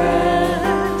final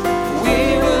breath,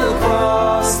 we will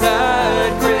cross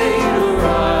that great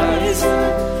horizon,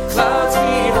 clouds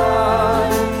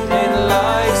behind and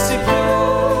life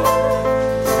secure,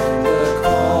 and the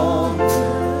calm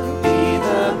will be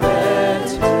the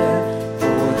better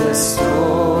for the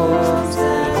storms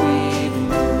that we've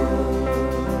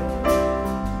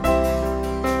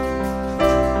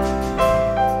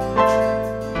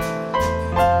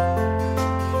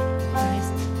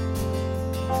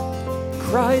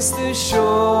Christ the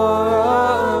shore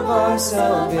of our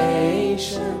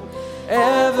salvation,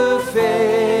 ever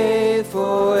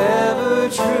faithful, ever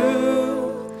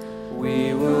true.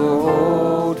 We will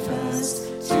hold fast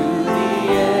to the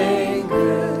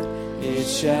anchor, it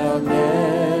shall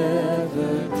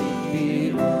never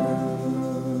be moved.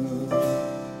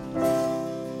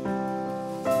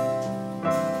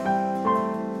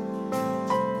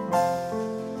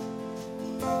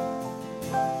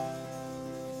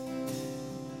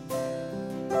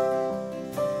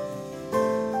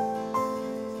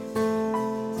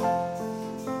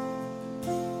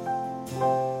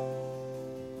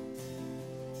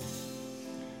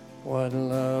 What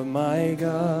love, my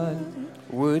God,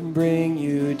 would bring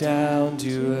you down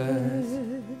to earth?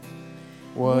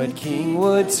 What king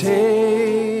would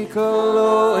take a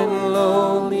low and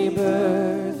lonely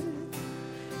birth?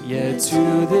 Yet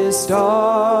to this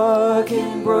dark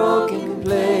and broken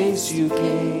place you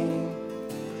came,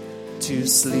 to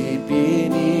sleep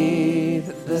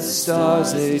beneath the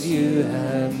stars that you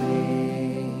have made.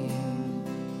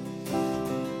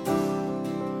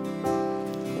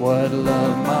 What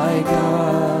love, my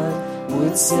God,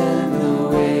 would send the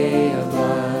way of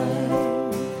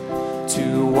life,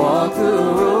 to walk the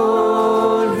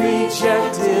road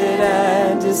rejected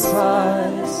and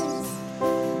despised,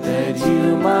 that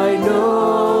you might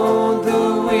know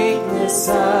the weakness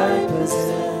I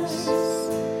possess,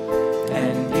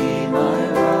 and be my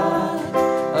rock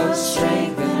of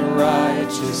strength and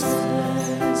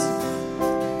righteousness.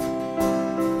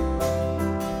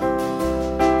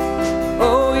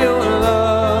 Oh, your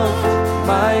love,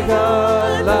 my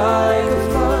God, like a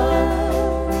flood,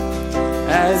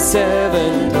 as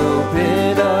heaven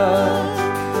opened up,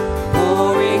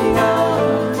 pouring out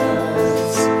on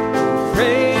us. Oh,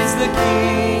 praise the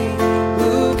King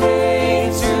who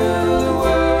came to the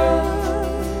world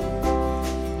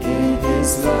in his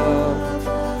love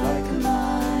like a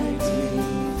mighty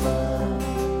flood.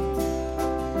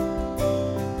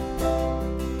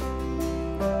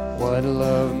 What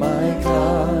love, my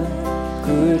God,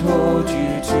 could hold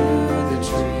you to the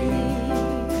tree,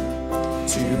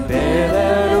 to bear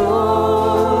that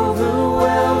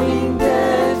overwhelming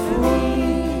debt for me.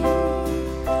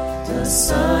 The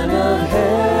Son of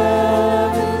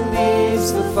Heaven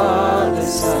leaves the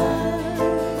Father's side,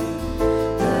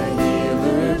 the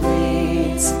healer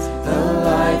bleeds, the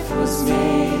life was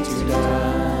made to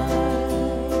die.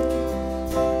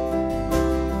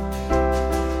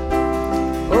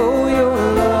 Oh, your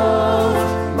love,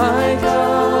 my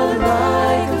God,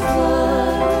 like a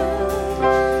flood,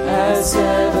 as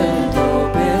heaven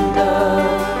opened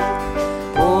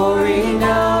up, pouring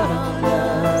out on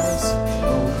us.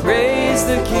 Oh, praise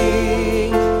the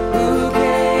King who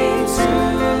came to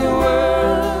the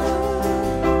world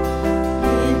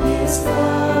in his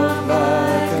love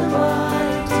like a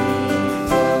mighty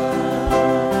flood.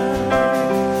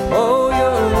 Oh,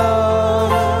 your love,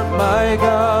 my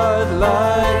God,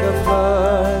 like a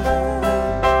flood,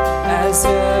 as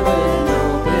heaven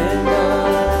opened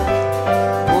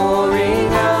up, pouring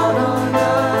out on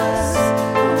us.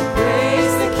 Oh,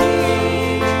 praise the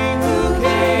King who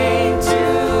came to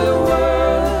the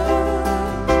world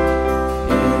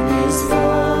in his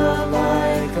love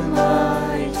like a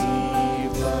mighty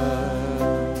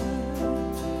flood.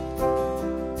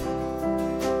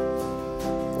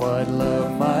 What love,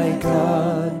 my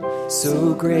God,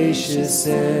 so gracious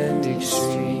and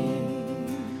extreme,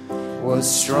 was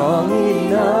strong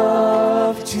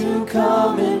enough to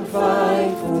come and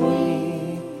fight for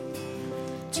me,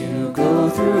 to go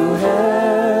through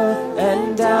hell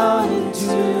and down into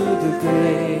the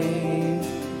grave,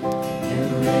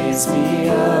 and raise me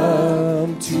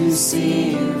up to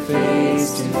see you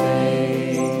face to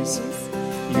face.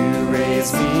 You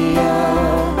raise me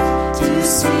up to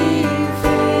see you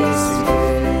face to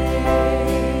face.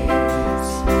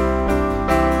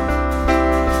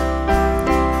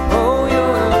 Oh,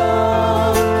 your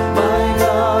love, my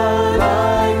God,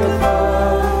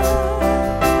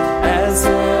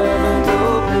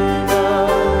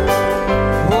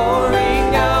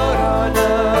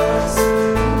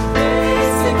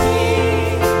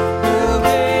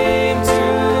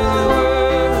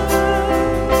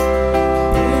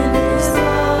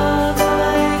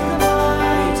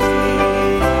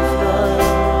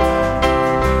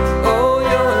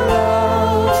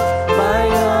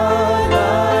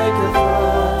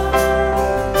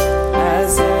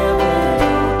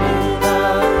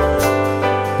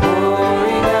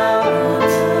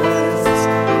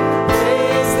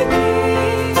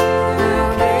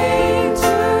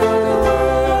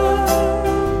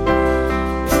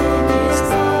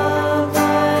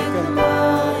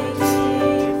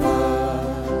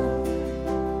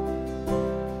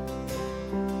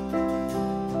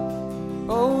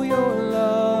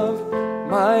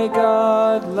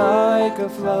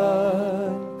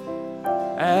 flood,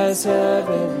 as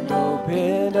heaven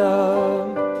opened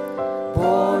up,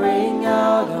 pouring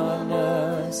out on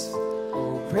us.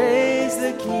 Oh, praise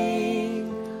the King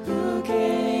who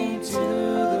came to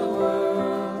the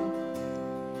world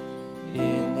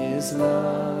in his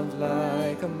love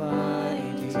like a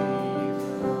mighty flood.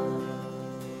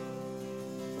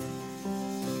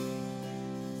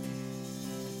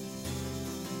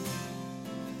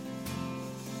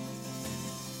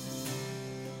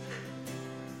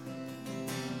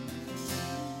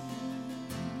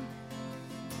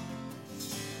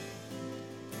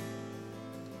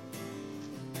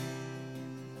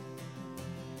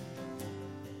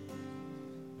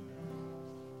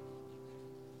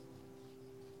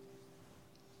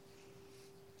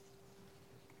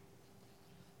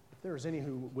 If there's any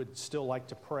who would still like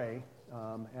to pray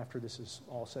after this is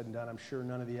all said and done, I'm sure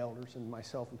none of the elders and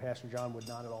myself and Pastor John would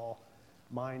not at all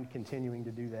mind continuing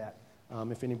to do that.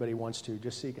 If anybody wants to,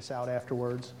 just seek us out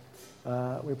afterwards.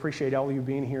 We appreciate all of you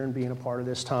being here and being a part of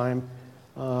this time.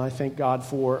 I thank God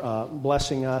for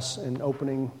blessing us and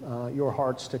opening your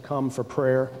hearts to come for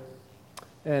prayer.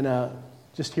 And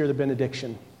just hear the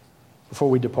benediction before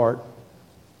we depart.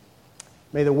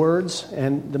 May the words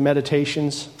and the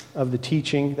meditations of the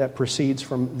teaching that proceeds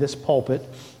from this pulpit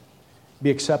be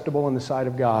acceptable in the sight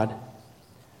of God.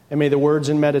 And may the words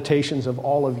and meditations of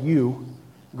all of you,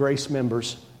 Grace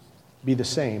members, be the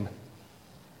same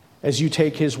as you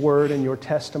take His word and your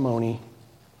testimony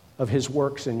of His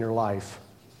works in your life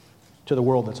to the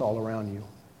world that's all around you.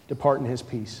 Depart in His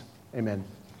peace. Amen.